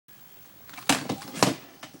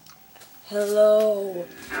Hello, it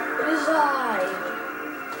is I,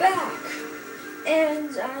 back,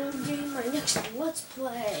 and I'm doing my next Let's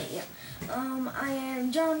Play. I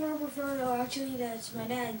am John Robert Photo. Actually, that's my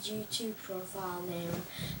dad's YouTube profile name.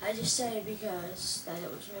 I just said it because that it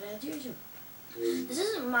was my dad's YouTube. This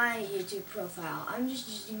isn't my YouTube profile. I'm just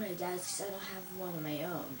using my dad's because I don't have one of my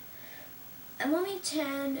own. I'm only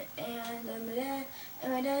 10, and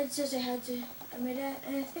my dad says I had to. And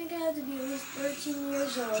I think I had to be at least 13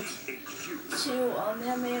 years old to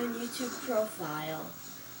have my own YouTube profile.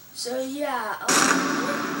 So yeah,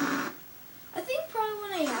 I think probably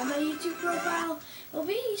when I have my YouTube profile, it'll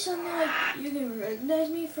be something like you can recognize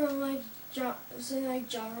me from, like something like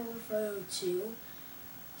John Robert Photo 2.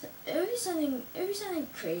 It would be something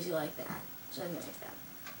crazy like that, something like that.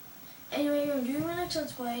 Anyway, I'm doing my next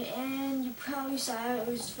Let's Play, and you probably saw it. It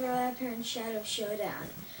was for that Parent Shadow Showdown.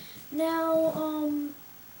 Now,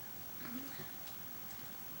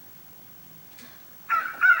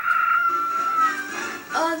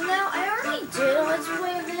 now I already did a Let's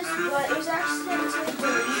Play of this, but it was accidentally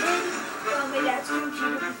deleted from my dad's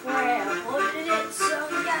computer before I uploaded it, so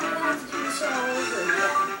yeah, I'm gonna have to do this all over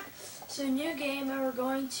again. So, new game, and we're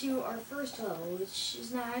going to our first level, which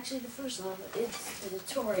is not actually the first level, it's the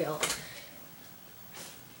tutorial.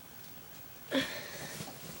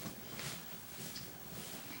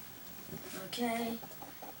 Okay,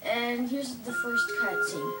 and here's the first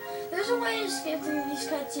cutscene. There's a way to skip through these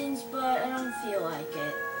cutscenes, but I don't feel like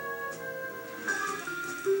it.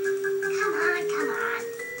 Come on.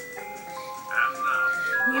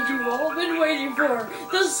 What you've all been waiting for,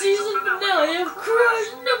 the season finale of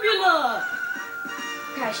Crash Nebula!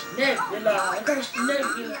 Crash Nebula.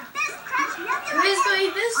 Basically,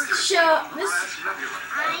 this show, I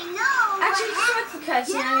know. actually, just watch the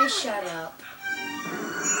cutscene, I'm gonna shut up.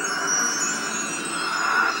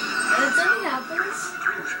 And then something happens.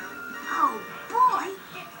 Oh boy.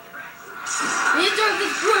 We interrupt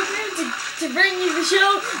this program to bring you the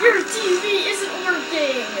show. Your TV isn't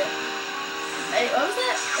working. Hey, what was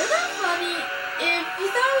that? Was that funny? If you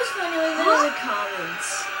thought it was funny, leave it in the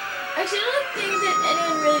comments. Actually, I don't think that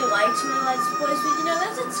anyone really likes my Let's Plays, but you know,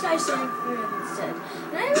 that's what Sky standing for instead.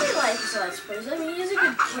 And I really like his Let's Plays. I mean, he's a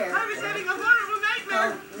good character. I was having a horrible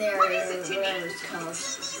nightmare. Narrator, whatever it's called.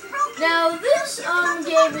 Now, this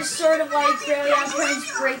game is sort of like Fairly Odd Parents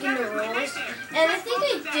breaking the rules, and I think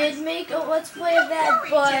I did make a Let's Play of that,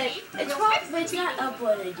 but it's not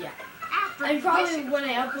uploaded yet. And probably when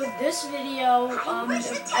I upload this video,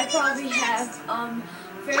 I probably have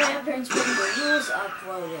Fairly Odd Parents breaking the rules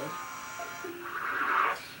uploaded.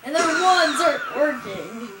 And the ones aren't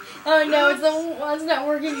working. Oh no, it's the ones not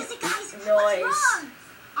working. Noise.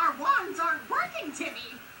 Our wands aren't working,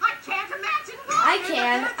 Timmy. I can't imagine why. I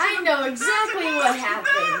can. I know exactly what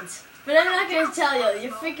happened. But I'm not going to tell you.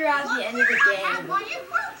 You'll figure out at the end of the game.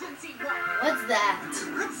 What's that?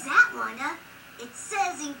 What's that, Wanda? It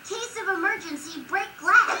says, in case of emergency, break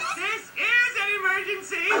glass. This is an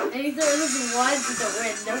emergency. And he throws his wands at the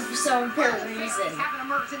window for some apparent reason. Have an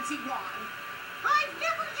emergency wand. I've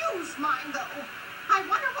never used mine, though. I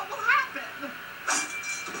wonder what will happen.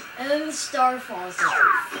 And then the star falls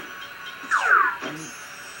off.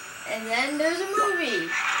 And then there's a movie.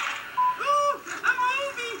 Ooh, a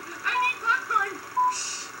movie. I need popcorn.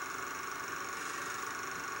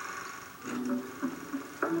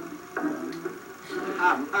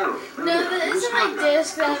 No, that isn't like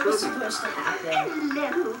this. That was supposed to happen.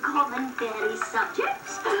 Hello, common fairy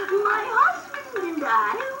subjects. My husband and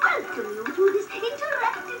I welcome you to this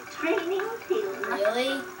interactive training film.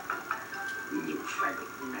 Really? You fabric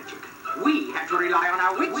magic. We had to rely on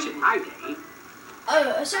our wits in my day.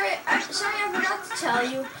 Oh, sorry, I forgot to tell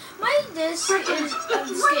you. My disc of this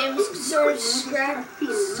game is sort of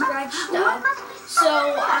scratched up,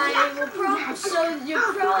 so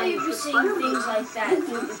you'll probably be seeing things like that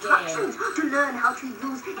through the game. To learn how to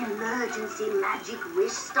use emergency magic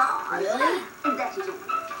wish stars. Really? That is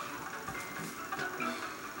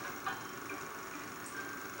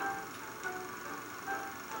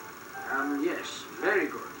Yes, very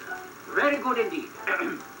good. Very good indeed.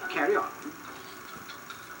 Carry on.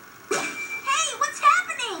 Hey, what's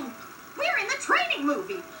happening? We're in the training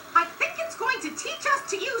movie. I think it's going to teach us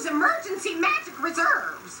to use emergency magic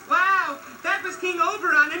reserves. Wow, that was King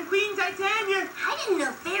Oberon and Queen Titania. I didn't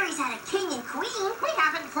know fairies had a king and queen. We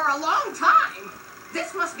haven't for a long time.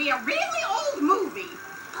 This must be a really old movie.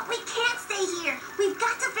 But we can't stay here. We've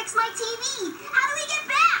got to fix my TV. How do we get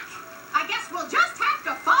back? I guess we'll just have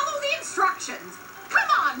to follow the instructions. Come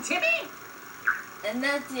on, Timmy. And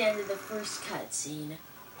that's the end of the first cutscene.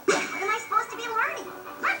 What am I supposed to be learning?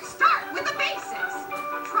 Let's start with the basics.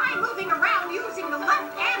 Try moving around using the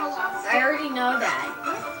left analog stick.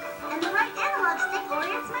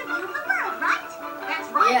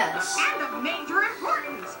 Yes. And of major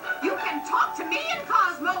importance. You can talk to me and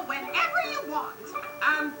Cosmo whenever you want.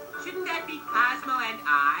 Shouldn't that be Cosmo and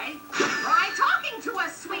I? Try talking to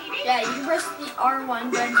us, sweetie. Yeah, you can press the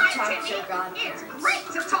R1 button to talk to your It's godparents. great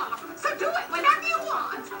to talk, so do it whenever you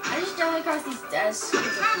want. I just don't across these desks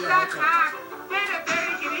because of the Knock, knock, object. knock. Get a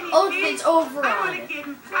very good any Oh, kid. it's over I on. want a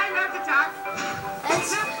kitten. I love to talk.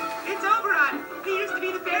 That's It's Oberon. He used to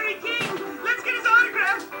be the fairy king. Let's get his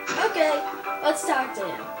autograph. okay. Let's talk to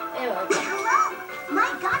him. Anyway, Hello. My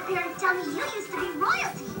godparents tell me you used to be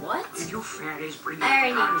royalty. what? Did you fairies bring I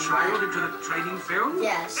already our knew child that. into the training field?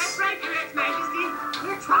 Yes. That's right, Your Majesty.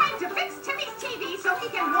 We're trying to fix Timmy's TV so he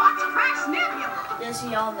can watch Crash Nebula. Yes,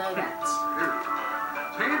 we all know that.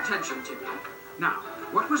 Pay attention, Timmy. Now,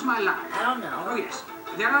 what was my line? I don't Oh, know. yes.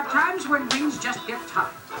 There are times when things just get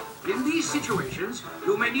tight. In these situations,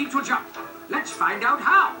 you may need to jump. Let's find out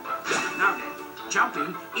how. Now then,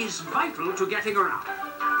 jumping is vital to getting around.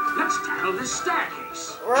 Let's tackle this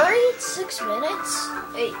staircase. We're already at 6 minutes.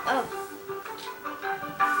 Wait,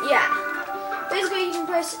 yeah. Basically, you can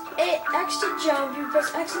press X to jump. You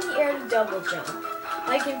press X in the air to double jump.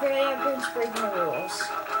 Like in Fairly Odd Parents breaking the rules.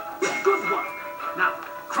 Good work. Now,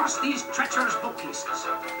 cross these treacherous bookcases.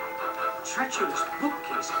 Treacherous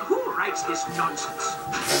bookcases? Who writes this nonsense?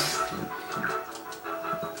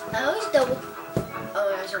 I always double. Oh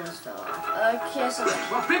my gosh, I almost fell off. Okay, so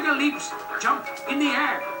For bigger leaps, jump in the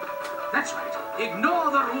air. That's right.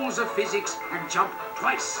 Ignore the rules of physics and jump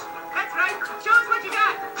twice. That's right. Show us what you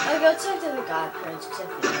got. I'll go talk to the godparents. Cause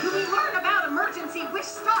I feel Do we like learn about emergency wish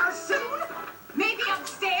stars soon? Maybe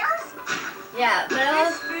upstairs? yeah, but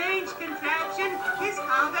This strange contraption is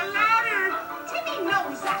called a ladder. Timmy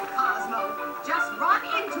knows that, Cosmo. Just run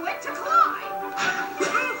into it to climb.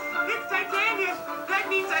 It's Titania. That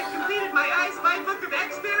means I've completed my I Spy book of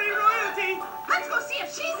X-Berry royalty. Let's go see if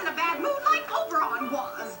she's in a bad mood like Oberon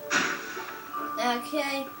was.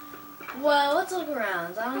 okay. Well, let's look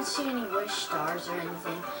around. I don't see any wish stars or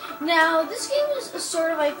anything. Now, this game is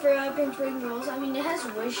sort of like for I've been breaking rules. I mean, it has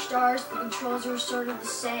wish stars. The controls are sort of the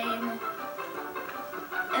same.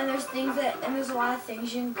 And there's a lot of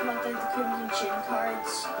things you can collect, like the Crimson Chin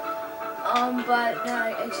cards. But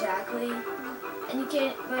not exactly. And you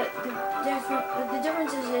can't. But the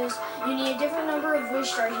difference is you need a different number of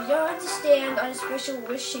wish stars. You don't have to stand on a special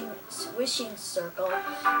wishing circle.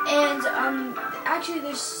 And actually,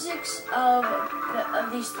 there's 6 of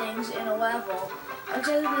these things in a level.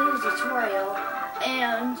 Actually, there's a tutorial,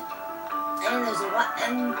 and there's a lot,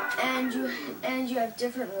 and you have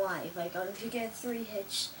different life. Like if you get 3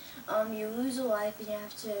 hits, you lose a life, and you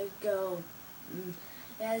have to go.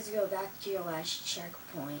 You have to go back to your last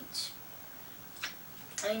checkpoint.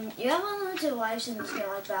 I mean, you have unlimited lives in this game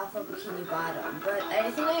like Battle for Bikini Bottom, but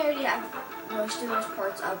I think I already have most of those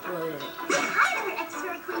parts uploaded. Hi there,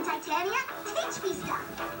 X-Fairy Queen Titania. Teach me stuff.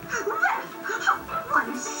 Well,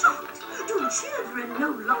 one is shocked. Do children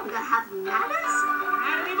no longer have manners?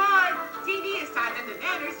 Not anymore. TV is taught them that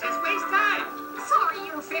manners just waste time. Sorry,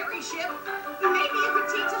 your fairy ship. Maybe you could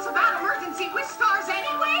teach us about emergency wish stars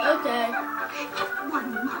anyway? Okay. If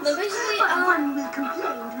one must, No, basically, but one will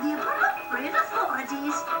complain to the appropriate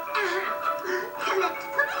authorities. Collect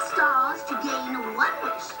 3 stars to gain 1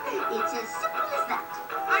 wish. It's as simple as that.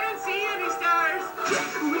 I don't see any stars.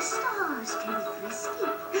 Wish stars can be frisky.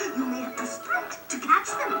 You may have to sprint to catch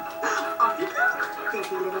them. Off you go,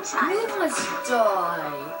 baby little You child. must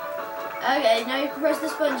die. Okay, now you can press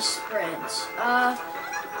this button to sprint.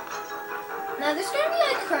 Now there's gonna be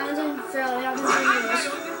like crowns in Fairly Odd I Parents, thought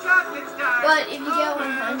it was a chocolate star. but if you get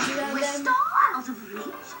 100 of Wish them, star out of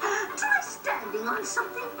reach. Try standing on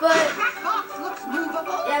something. but That box looks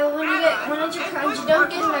movable. yeah, but when you get 100 crowns, you don't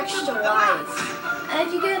get an extra life. And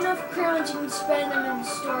if you get enough crowns, you can spend them in the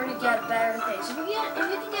store to get better things. If you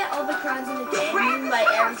can get all the crowns in the game, you can buy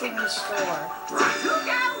everything in the store. 2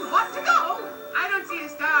 down, 1 to go. I don't see a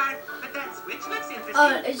star, but that switch looks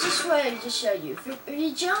interesting. It's just what I just showed you. If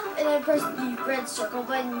you jump and then press the red circle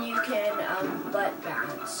button, you can butt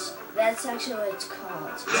bounce. That's actually what it's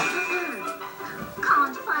called.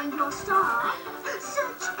 Can't find your star?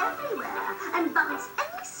 Search everywhere and bounce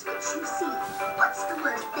any switch you see. What's the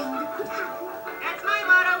worst thing that could happen? That's my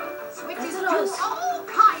motto. Switches That's what I do was- all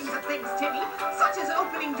kinds of things, Timmy, such as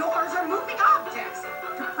opening doors or moving objects.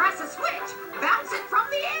 To press a switch, bounce it from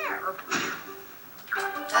the air.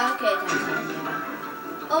 Okay, Titania.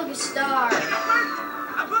 Oh, your star. It worked.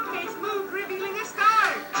 A bookcase moved, revealing a star.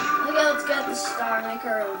 Okay, let's get the star. Make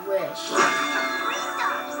her a wish. 3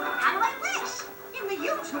 stars. How do I wish? In the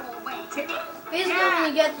usual way, Timmy. Basically, when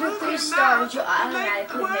you get the 3 stars, you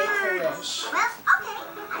automatically make the wish. Well, okay.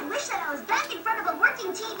 I I wish that I was back in front of a working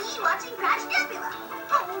TV watching Crash Nebula.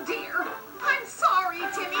 Oh dear. I'm sorry,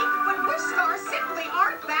 Timmy, but wish stars simply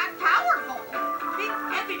aren't that powerful. Think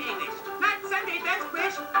everyday wish, not Sunday best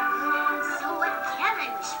wish. So what can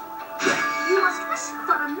I wish for? You must wish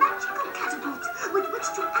for a magical catapult with which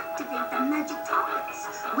to activate the magic targets.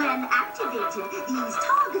 When activated, these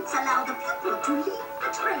targets allow the pupil to leave the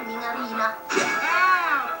training arena.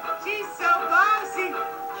 Wow, she's so bossy.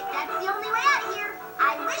 If that's the only way out of here,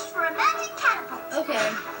 I wish for a magic catapult. Okay.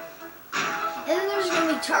 And then there's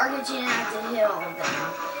gonna be targets you have to hit all of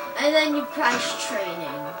them. And then you press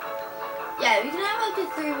training. Yeah, you can have up to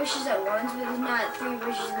 3 wishes at once, but there's not 3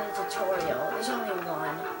 wishes in the tutorial. There's only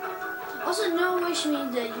 1. Also, no wish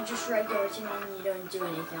means that you're just regular Timmy and you don't do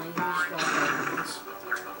anything. Like you just walk around.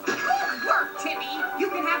 Good work, Timmy. You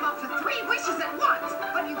can have up to 3 wishes at once,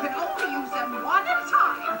 but you can only use them 1 at a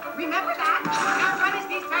time. Remember that? Now punish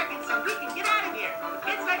these targets so we can get out of here.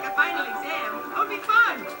 It's like a final exam, only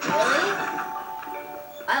fun. Really?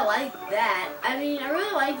 I like that. I mean, I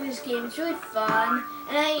really like this game. It's really fun,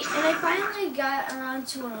 and I finally got around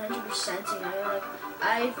to 100%ing.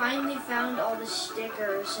 I finally found all the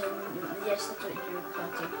stickers, and yes, that's what you were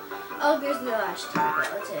collecting. Oh, there's the last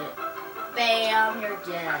target. Let's hit it. Bam! You're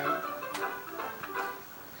dead.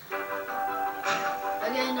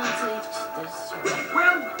 Again, let's leave this target.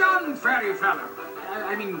 Well done, fairy fellow.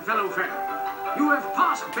 Fellow fairy. You have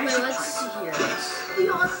passed Wait, basic let's training. hear this.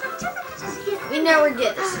 Your certificate is here. We never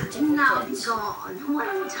get the Now be certificate. gone.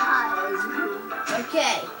 One tires you.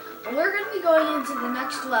 Okay, well, we're going to be going into the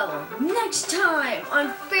next level next time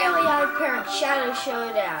on Fairly Odd Parents Shadow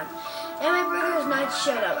Showdown. And my brother has not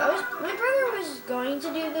showed up. My brother was going to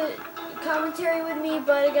do the commentary with me,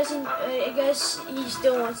 but I guess he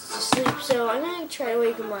still wants to sleep. So I'm going to try to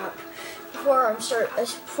wake him up before I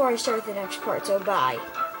start the next part. So bye.